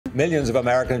Millions of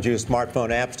Americans use smartphone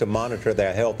apps to monitor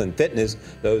their health and fitness.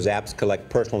 Those apps collect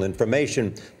personal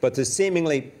information, but the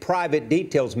seemingly private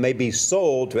details may be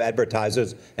sold to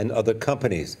advertisers and other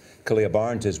companies. Khaliah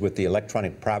Barnes is with the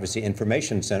Electronic Privacy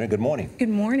Information Center. Good morning. Good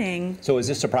morning. So is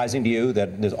this surprising to you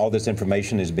that all this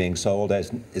information is being sold?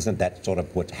 Isn't that sort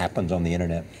of what happens on the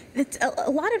internet? It's a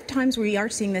lot of times we are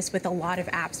seeing this with a lot of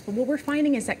apps, but what we're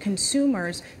finding is that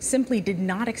consumers simply did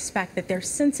not expect that their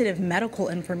sensitive medical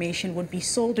information would be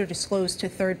sold or disclosed to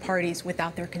third parties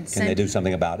without their consent. Can they do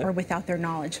something about it? Or without their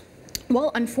knowledge.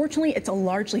 Well, unfortunately, it's a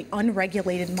largely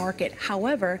unregulated market.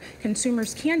 However,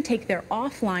 consumers can take their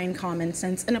offline common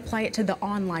sense and apply it to the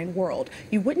online world.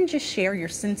 You wouldn't just share your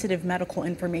sensitive medical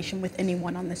information with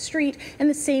anyone on the street, and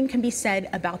the same can be said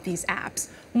about these apps.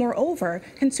 Moreover,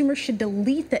 consumers should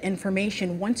delete the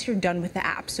information once you're done with the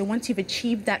app. So once you've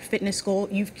achieved that fitness goal,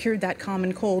 you've cured that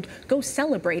common cold, go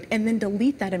celebrate and then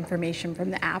delete that information from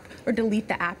the app or delete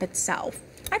the app itself.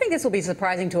 I think this will be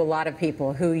surprising to a lot of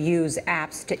people who use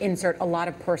apps to insert a lot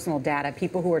of personal data.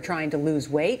 People who are trying to lose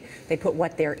weight, they put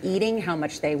what they're eating, how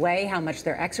much they weigh, how much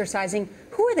they're exercising.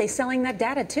 Who are they selling that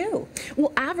data to?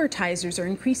 Well, advertisers are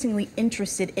increasingly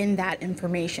interested in that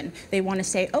information. They want to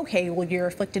say, okay, well, you're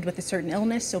afflicted with a certain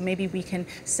illness, so maybe we can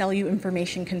sell you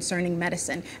information concerning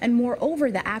medicine. And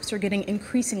moreover, the apps are getting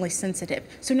increasingly sensitive.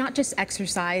 So not just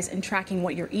exercise and tracking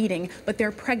what you're eating, but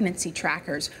they're pregnancy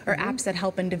trackers or apps that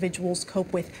help individuals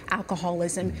cope with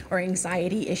alcoholism or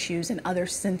anxiety issues and other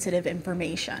sensitive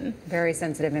information. Very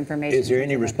sensitive information. Is there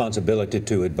any responsibility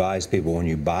to advise people when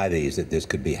you buy these that this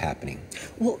could be happening?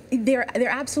 Well, there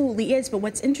absolutely is, but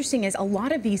what's interesting is a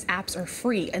lot of these apps are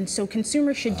free, and so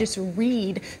consumers should just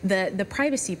read the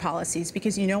privacy policies,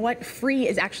 because you know what? Free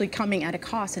is actually coming at a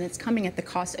cost, and it's coming at the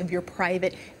cost of your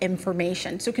private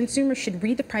information. So consumers should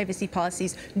read the privacy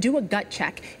policies, do a gut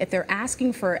check. If they're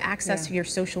asking for access to your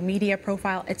social media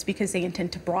profile, it's because they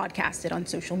intend to broadcast it on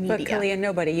social media. But Khaliah,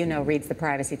 nobody, reads the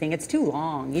privacy thing. It's too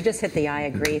long. You just hit the I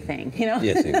agree thing,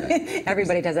 Yes, exactly.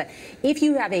 Everybody does that. If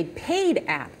you have a paid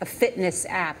app, a fitness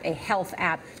app, a health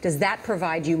app, does that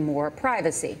provide you more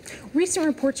privacy? Recent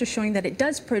reports are showing that it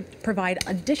does provide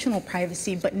additional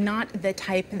privacy, but not the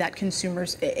type that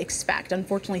consumers expect.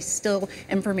 Unfortunately, still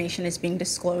information is being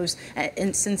disclosed,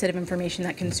 and sensitive information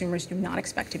that consumers do not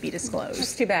expect to be disclosed.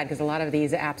 That's too bad, because a lot of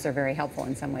these apps are very helpful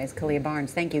in some ways. Khaliah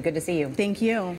Barnes, thank you. Good to see you. Thank you.